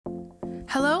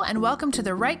Hello and welcome to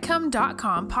the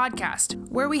Writecome.com podcast,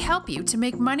 where we help you to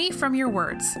make money from your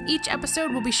words. Each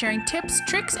episode will be sharing tips,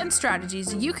 tricks, and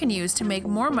strategies you can use to make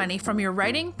more money from your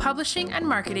writing, publishing, and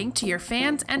marketing to your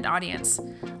fans and audience.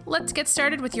 Let's get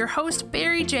started with your host,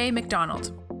 Barry J.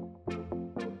 McDonald.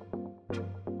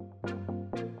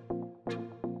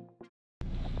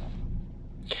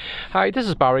 Hi, this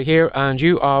is Barry here, and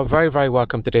you are very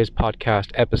welcome to today's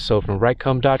podcast episode from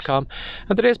Writecome.com.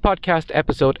 And today's podcast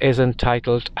episode is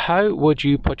entitled, How Would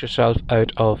You Put Yourself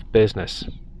Out of Business?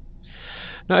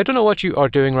 Now, I don't know what you are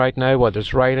doing right now, whether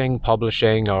it's writing,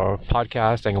 publishing, or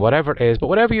podcasting, or whatever it is, but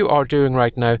whatever you are doing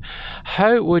right now,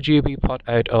 how would you be put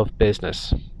out of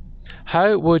business?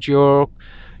 How would your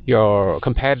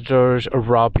competitors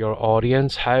rob your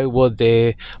audience? How would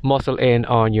they muscle in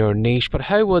on your niche? But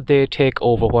how would they take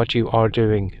over what you are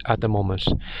doing at the moment?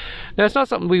 Now, it's not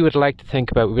something we would like to think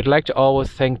about. We would like to always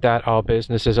think that our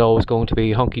business is always going to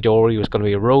be hunky-dory, it's going to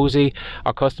be rosy,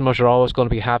 our customers are always going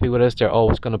to be happy with us, they're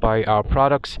always going to buy our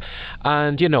products,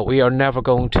 and we are never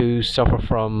going to suffer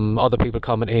from other people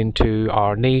coming into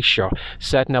our niche or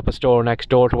setting up a store next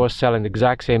door to us selling the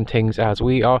exact same things as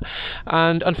we are.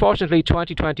 And unfortunately,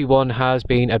 2021 has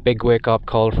been a big wake-up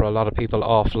call for a lot of people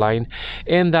offline,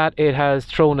 in that it has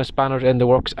thrown a spanner in the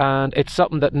works, and it's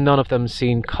something that none of them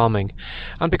seen coming.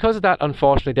 And because of that,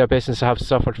 unfortunately, their business have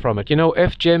suffered from it.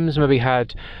 If gyms maybe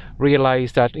had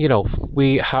realised that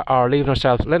we are leaving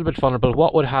ourselves a little bit vulnerable,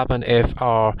 what would happen if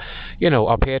our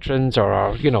patrons or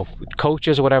our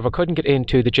coaches or whatever couldn't get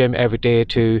into the gym every day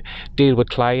to deal with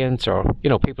clients, or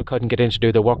people couldn't get in to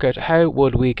do the workout? How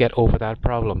would we get over that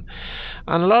problem?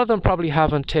 And a lot of them probably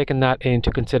haven't taken that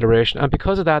into consideration, and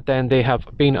because of that, then they have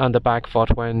been on the back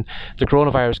foot when the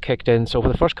coronavirus kicked in. So for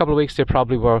the first couple of weeks, they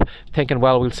probably were thinking,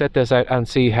 well, we'll sit this out and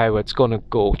see how it's going to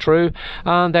go through.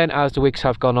 And then as the weeks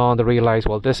have gone on, they realise,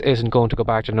 well, this isn't going to go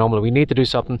back to normal, we need to do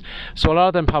something. So a lot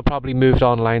of them have probably moved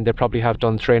online. They probably have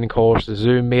done training courses,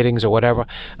 Zoom meetings or whatever,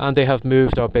 and they have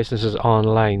moved our businesses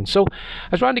online. So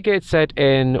as Randy Gates said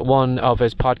in one of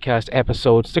his podcast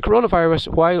episodes, the coronavirus,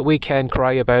 while we can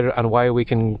cry about it and while we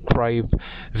can cry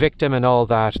victim and all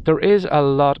that, there is a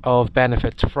lot of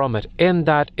benefits from it, in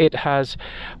that it has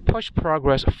pushed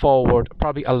progress forward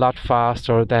probably a lot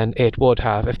faster than it would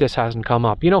have if this hasn't come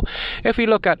up. If we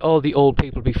look at all the old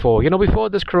people before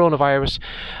this coronavirus,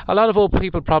 a lot of old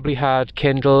people probably had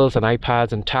Kindles and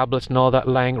iPads and tablets and all that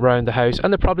lying around the house,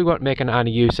 and they probably weren't making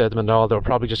any use of them at all. They were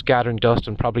probably just gathering dust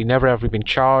and probably never ever been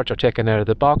charged or taken out of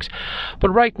the box.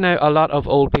 But right now, a lot of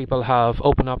old people have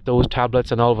opened up those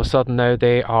tablets, and all of a sudden now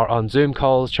they are on Zoom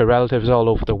calls to relatives all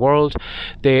over the world.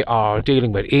 They are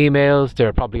dealing with emails.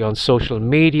 They're probably on social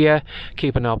media,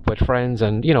 keeping up with friends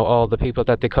and all the people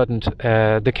that they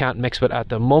can't mix with at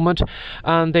the moment.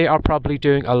 And they are probably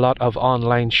doing a lot of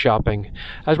online shopping.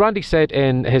 As Randy said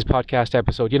in his podcast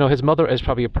episode, his mother is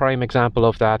probably a prime example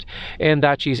of that, in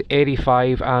that she's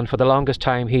 85, and for the longest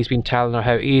time he's been telling her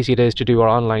how easy it is to do her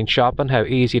online shopping, how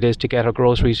easy it is to get her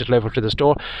groceries delivered to the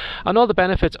store, and all the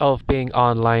benefits of being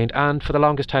online. And for the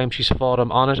longest time she's fought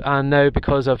him on it, and now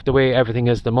because of the way everything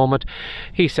is at the moment,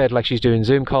 he said, like, she's doing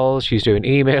Zoom calls, she's doing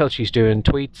emails, she's doing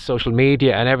tweets, social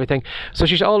media and everything. So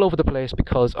she's all over the place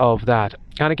because of that.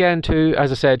 And again, too,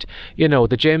 as I said, the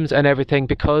gyms and everything,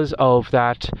 because of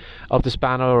that, of the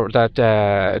spanner that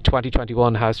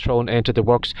 2021 has thrown into the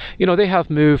works, they have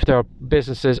moved their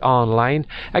businesses online.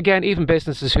 Again, even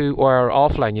businesses who were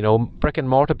offline, brick and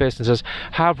mortar businesses,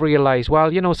 have realised,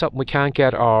 well, something, we can't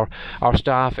get our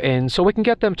staff in, so we can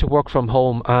get them to work from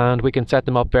home, and we can set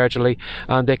them up virtually,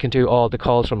 and they can do all the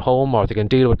calls from home, or they can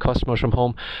deal with customers from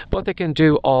home, but they can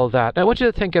do all that. Now, I want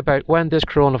you to think about when this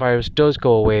coronavirus does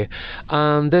go away,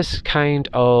 and this kind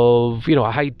of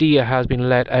idea has been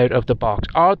let out of the box.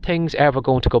 Are things ever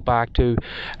going to go back to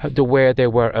where they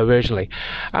were originally?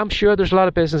 I'm sure there's a lot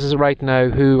of businesses right now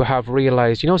who have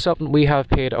realised, something, we have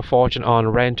paid a fortune on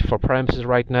rent for premises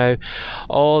right now,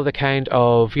 all the kind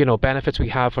of benefits we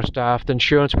have for staff, the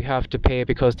insurance we have to pay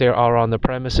because they are on the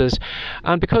premises,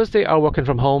 and because they are working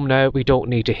from home now, we don't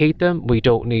need to heat them, we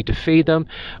don't need to feed them,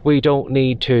 we don't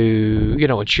need to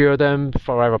insure them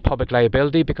for our public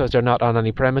liability because they're not on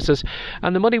any premises.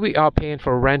 And the money we are paying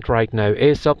for rent right now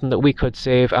is something that we could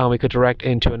save and we could direct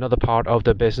into another part of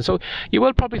the business. So you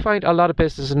will probably find a lot of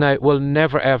businesses now will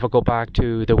never ever go back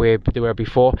to the way they were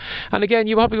before. And again,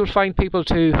 you probably will find people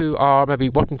too who are maybe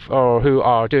working or who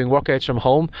are doing workouts from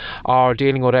home, or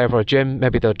dealing with whatever gym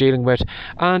maybe they're dealing with,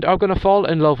 and are going to fall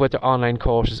in love with their online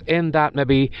courses, in that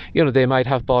maybe they might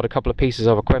have bought a couple of pieces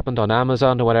of equipment on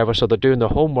Amazon or whatever, so they're doing their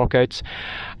home workouts.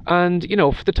 And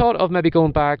the thought of maybe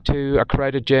going back to a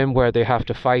crowded gym where they have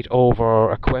to fight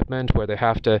over equipment, where they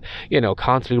have to,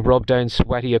 constantly rub down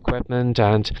sweaty equipment,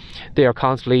 and they are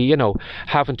constantly,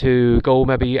 having to go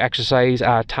maybe exercise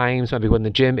at times maybe when the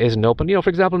gym isn't open. For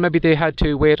example, maybe they had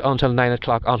to wait until 9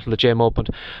 o'clock until the gym opened,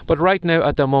 but right now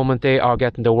at the moment they are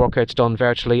getting the workouts done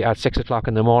virtually at 6 o'clock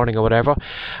in the morning or whatever.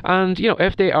 And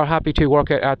if they are happy to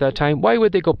work out at that time, why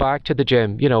would they go back to the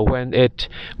gym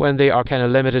when they are kind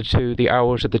of limited to the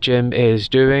hours that the gym is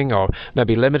doing, or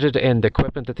maybe limited in the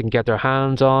equipment that they can get their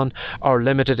hands on, or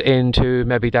limited into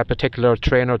maybe that particular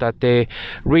trainer that they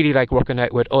really like working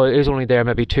out with is only there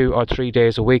maybe 2 or 3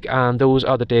 days a week, and those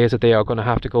are the days that they are going to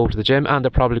have to go to the gym, and they're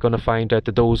probably going to find out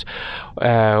that those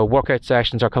workout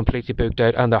sessions are completely booked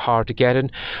out and they're hard to get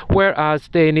in, whereas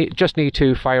they just need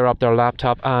to fire up their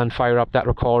laptop and fire up that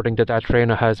recording that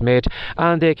trainer has made,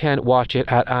 and they can watch it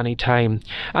at any time.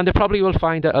 And they probably will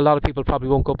find that a lot of people probably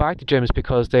won't go back to gyms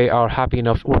because they are happy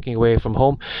enough working away from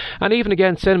home. And even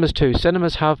again, cinemas too.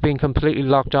 Cinemas have been completely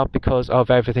locked up because of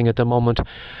everything at the moment.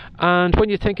 And when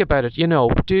you think about it,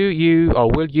 do you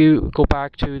or will you go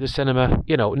back to the cinema,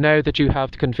 now that you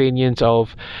have the convenience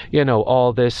of,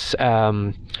 all this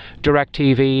direct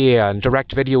TV and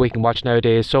direct video we can watch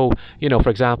nowadays. So, for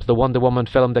example, the Wonder Woman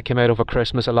film that came out over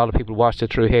Christmas, a lot of people watched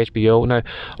it through HBO. Now,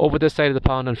 over this side of the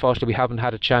pond, unfortunately, we haven't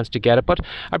had a chance to get it, but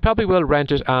I probably will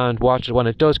rent it and watch it when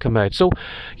it does come out. So,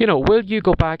 will you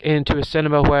go back into a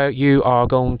cinema where you are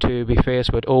going to be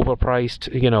faced with overpriced,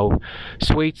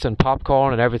 sweets and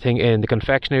popcorn and everything in the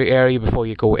confectionery area before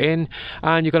you go in,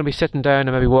 and you're going to be sitting down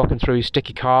and maybe walking through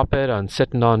sticky carpet and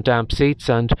sitting on damp seats,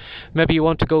 and maybe you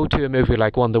want to go to a movie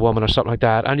like Wonder Woman or something like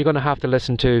that, and you're going to have to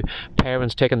listen to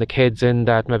parents taking the kids in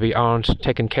that maybe aren't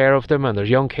taking care of them, and there's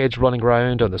young kids running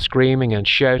around and they're screaming and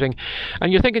shouting,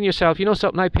 and you're thinking to yourself,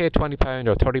 something, I paid £20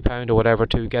 or £30 or whatever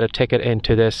to get a ticket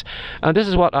into this, and this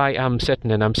is what I am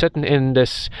sitting in. I'm sitting in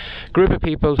this group of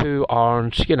people who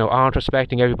aren't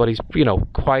respecting everybody's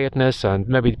quietness, and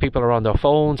maybe people are on their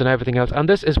phones and everything else, and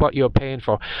this is what you're paying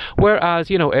for. Whereas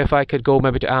if I could go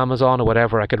maybe to Amazon or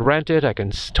whatever, I could rent it, I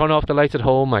can turn off the lights at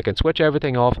home, I can switch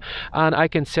everything off, and I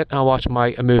can sit and watch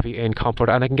my movie in comfort,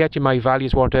 and I can get you my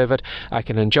values worth of it. I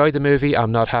can enjoy the movie.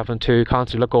 I'm not having to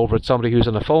constantly look over at somebody who's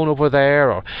on the phone over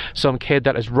there, or some kid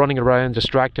that is running around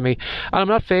distracting me, and I'm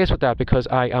not faced with that because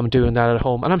I am doing that at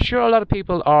home. And I'm sure a lot of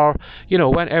people are,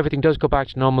 when everything does go back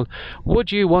to normal,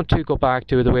 would you want to go back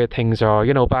to the way things are,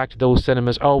 back to those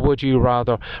cinemas, or would you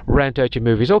rather rent out your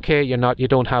movies? Okay, you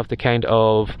don't have the kind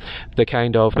of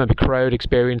maybe crowd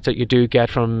experience that you do get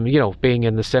from being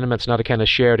in the cinema. It's not a kind of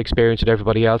shared experience with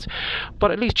everybody else,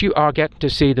 but at least you are getting to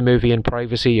see the movie in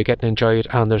privacy, you're getting to enjoy it,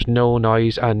 and there's no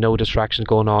noise and no distractions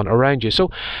going on around you.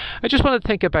 So I just want to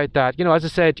think about that. As I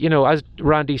said, as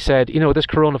Randy said, this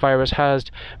coronavirus has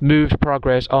moved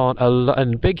progress on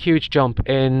a big huge jump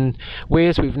in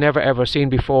ways we've never ever seen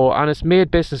before, and it's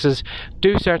made businesses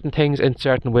do certain things in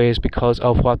certain ways because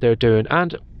of what they're doing.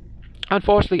 And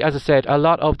unfortunately, as I said, a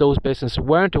lot of those businesses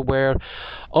weren't aware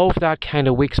of that kind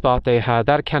of weak spot they had,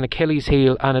 that kind of Achilles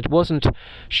heel, and it wasn't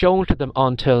shown to them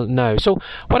until now. So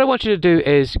what I want you to do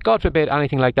is, God forbid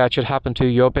anything like that should happen to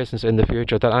your business in the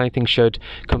future, that anything should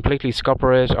completely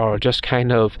scupper it or just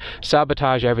kind of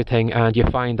sabotage everything, and you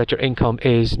find that your income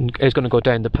is going to go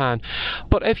down the pan.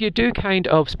 But if you do kind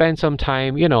of spend some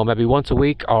time, maybe once a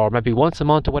week or maybe once a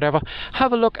month or whatever,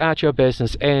 have a look at your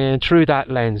business and through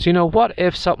that lens. What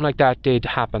if something like that did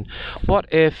happen? What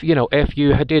if, if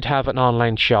you did have an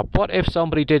online shop? What if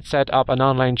somebody did set up an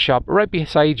online shop right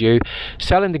beside you,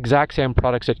 selling the exact same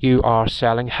products that you are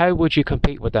selling? How would you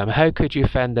compete with them? How could you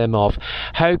fend them off?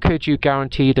 How could you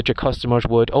guarantee that your customers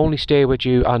would only stay with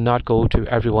you and not go to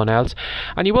everyone else?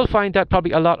 And you will find that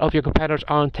probably a lot of your competitors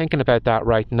aren't thinking about that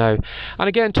right now. And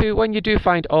again too, when you do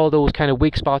find all those kind of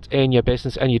weak spots in your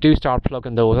business and you do start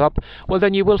plugging those up, well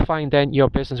then you will find then your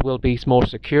business will be more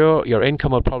secure, your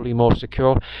income will probably be more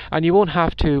secure, and you won't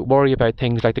have to worry about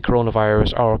things like the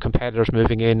coronavirus or competitors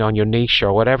moving in on your niche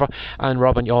or whatever and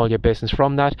robbing all your business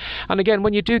from that. And again,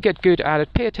 when you do get good at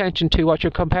it, pay attention to what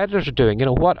your competitors are doing.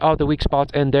 What are the weak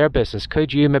spots in their business?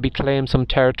 Could you maybe claim some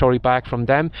territory back from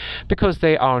them because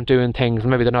they aren't doing things?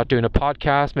 Maybe they're not doing a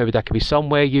podcast. Maybe that could be some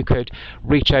way you could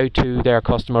reach out to their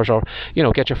customers, or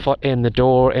get your foot in the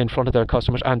door in front of their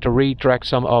customers and to redirect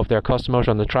some of their customers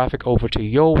and the traffic over to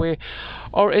your way.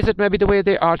 Or is it maybe the way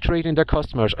they are treating their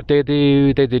customers? They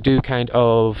do kind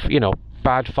of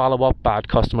bad follow-up, bad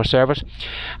customer service.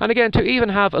 And again, to even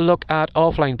have a look at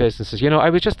offline businesses, I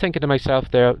was just thinking to myself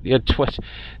there,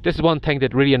 this is one thing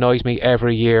that really annoys me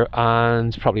every year,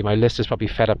 and probably my list is probably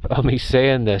fed up of me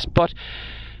saying this, but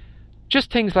just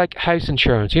things like house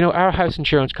insurance. Our house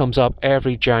insurance comes up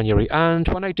every January, and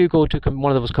when I do go to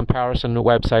one of those comparison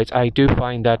websites, I do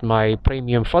find that my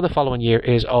premium for the following year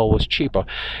is always cheaper.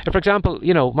 If, for example,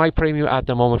 my premium at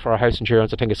the moment for a house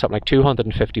insurance, I think it's something like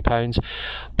 £250,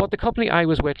 but the company I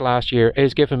was with last year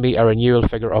is giving me a renewal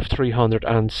figure of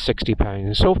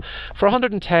 £360. So for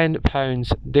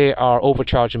 £110, they are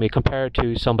overcharging me compared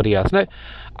to somebody else. Now,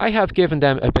 I have given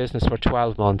them a business for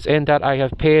 12 months in that I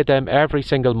have paid them every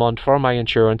single month for my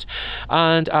insurance,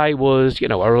 and I was, a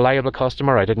reliable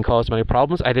customer. I didn't cause them any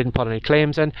problems. I didn't put any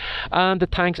claims in, and the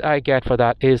thanks I get for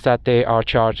that is that they are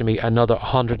charging me another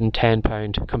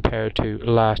 £110 compared to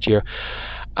last year.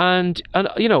 And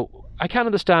I can't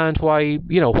understand why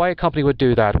a company would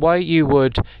do that, why you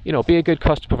would, be a good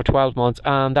customer for 12 months,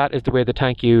 and that is the way they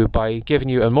thank you, by giving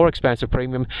you a more expensive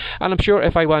premium. And I'm sure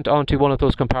if I went onto one of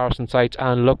those comparison sites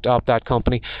and looked up that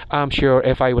company, I'm sure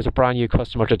if I was a brand new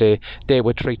customer today, they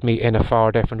would treat me in a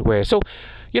far different way. So,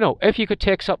 if you could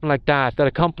take something like that an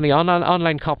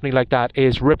online company like that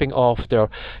is ripping off their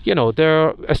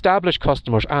established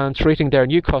customers and treating their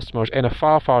new customers in a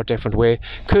far, far different way,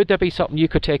 could there be something you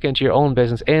could take into your own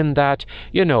business in that,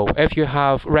 if you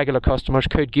have regular customers,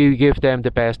 could you give them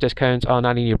the best discounts on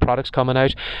any new products coming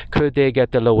out? Could they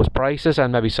get the lowest prices,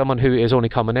 and maybe someone who is only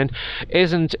coming in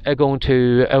isn't going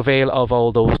to avail of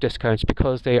all those discounts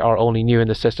because they are only new in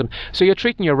the system? So you're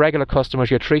treating your regular customers,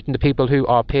 you're treating the people who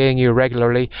are paying you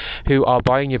regularly, who are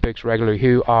buying your books regularly,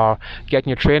 who are getting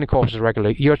your training courses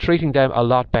regularly, you're treating them a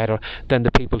lot better than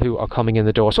the people who are coming in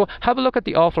the door. So have a look at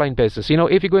the offline business.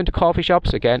 If you go into coffee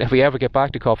shops, again, if we ever get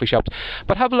back to coffee shops,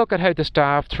 but have a look at how the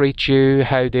staff treat you,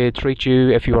 how they treat you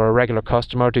if you are a regular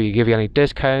customer. Do you give you any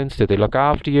discounts? Do they look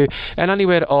after you in any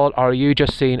way at all? Or are you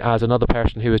just seen as another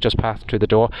person who is just passing through the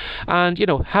door? And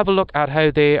have a look at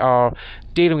how they are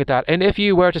dealing with that. And if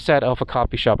you were to set up a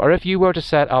coffee shop, or if you were to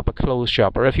set up a clothes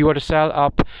shop, or if you were to set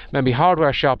up maybe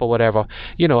hardware shop or whatever,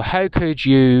 how could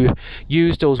you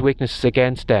use those weaknesses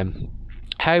against them?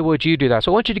 How would you do that?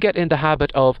 So I want you to get in the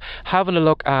habit of having a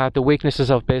look at the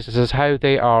weaknesses of businesses, how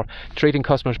they are treating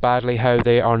customers badly, how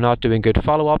they are not doing good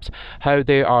follow-ups, how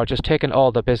they are just taking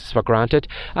all the business for granted,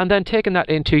 and then taking that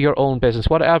into your own business,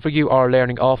 whatever you are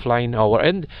learning offline or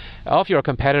off your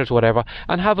competitors, whatever,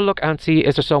 and have a look and see,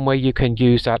 is there some way you can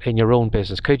use that in your own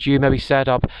business? Could you maybe set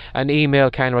up an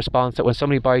email kind of response that when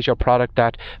somebody buys your product,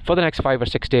 that for the next 5 or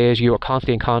 6 days you are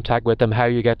constantly in contact with them, how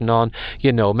you're getting on,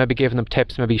 maybe giving them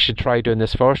tips, maybe you should try doing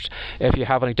this first. If you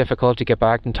have any difficulty, get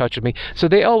back in touch with me, so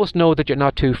they always know that you're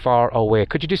not too far away.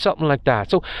 Could you do something like that?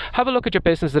 So have a look at your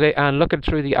business today and look at it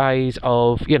through the eyes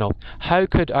of, how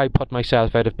could I put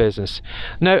myself out of business?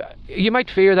 Now, you might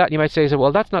fear that, you might say,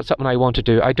 well, that's not something I want to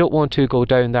do. I don't want to go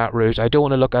down that route. I don't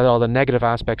want to look at all the negative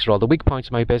aspects or all the weak points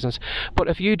of my business. But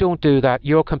if you don't do that,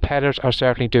 your competitors are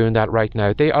certainly doing that right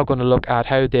now. They are going to look at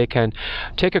how they can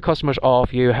take your customers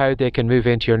off you, how they can move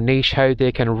into your niche, how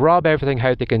they can rob everything,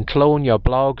 how they can clone your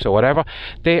blogs or whatever.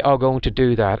 They are going to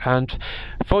do that, and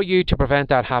for you to prevent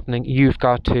that happening, you've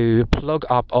got to plug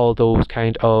up all those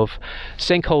kind of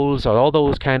sinkholes or all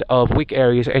those kind of weak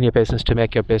areas in your business to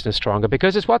make your business stronger,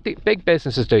 because it's what the big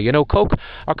businesses do. Coke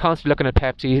are constantly looking at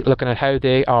Pepsi, looking at how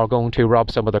they are going to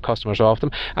rob some of their customers off them,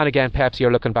 and again, Pepsi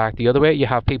are looking back the other way. You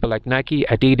have people like Nike,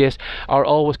 Adidas are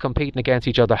always competing against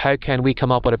each other. How can we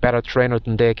come up with a better trainer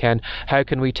than they can? How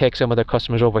can we take some of their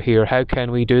customers over here? How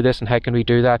can we do this and how can we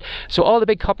do that? So all the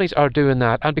big companies are doing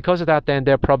that, and because of that, then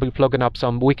they're probably plugging up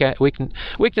some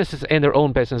weaknesses in their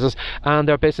own businesses, and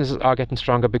their businesses are getting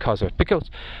stronger because of it.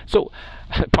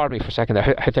 Pardon me for a second,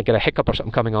 I had to get a hiccup or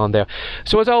something coming on there.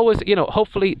 So as always,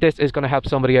 hopefully this is going to help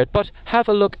somebody out, but have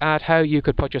a look at how you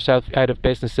could put yourself out of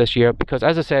business this year, because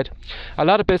as I said, a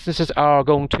lot of businesses are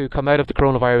going to come out of the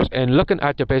coronavirus and looking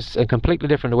at their business in a completely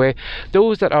different way.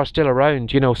 Those that are still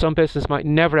around, some business might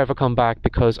never ever come back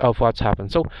because of what's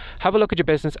happened. So have a look at your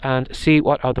business and see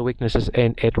what are the weaknesses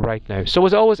in it right now. So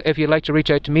as always, if you'd like to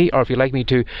reach out to me, or if you'd like me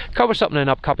to cover something in an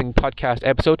upcoming podcast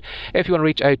episode, if you want to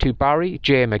reach out to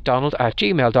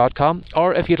barryjmcdonald@gmail.com,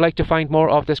 or if you'd like to find more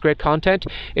of this great content,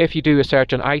 if you do a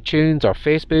search on iTunes or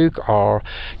Facebook or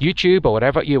YouTube or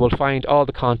whatever, you will find all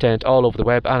the content all over the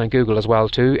web and on Google as well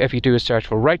too. If you do a search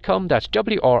for Writecome, that's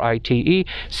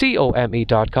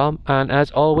WRITECOME.com. And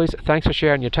as always, thanks for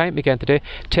sharing your time again today.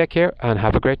 Take care and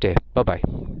have a great day. Bye-bye.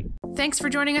 Thanks for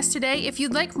joining us today. If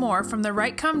you'd like more from the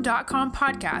Writecome.com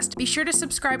podcast, be sure to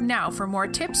subscribe now for more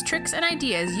tips, tricks, and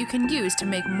ideas you can use to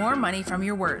make more money from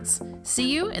your words. See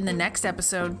you in the next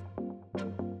episode.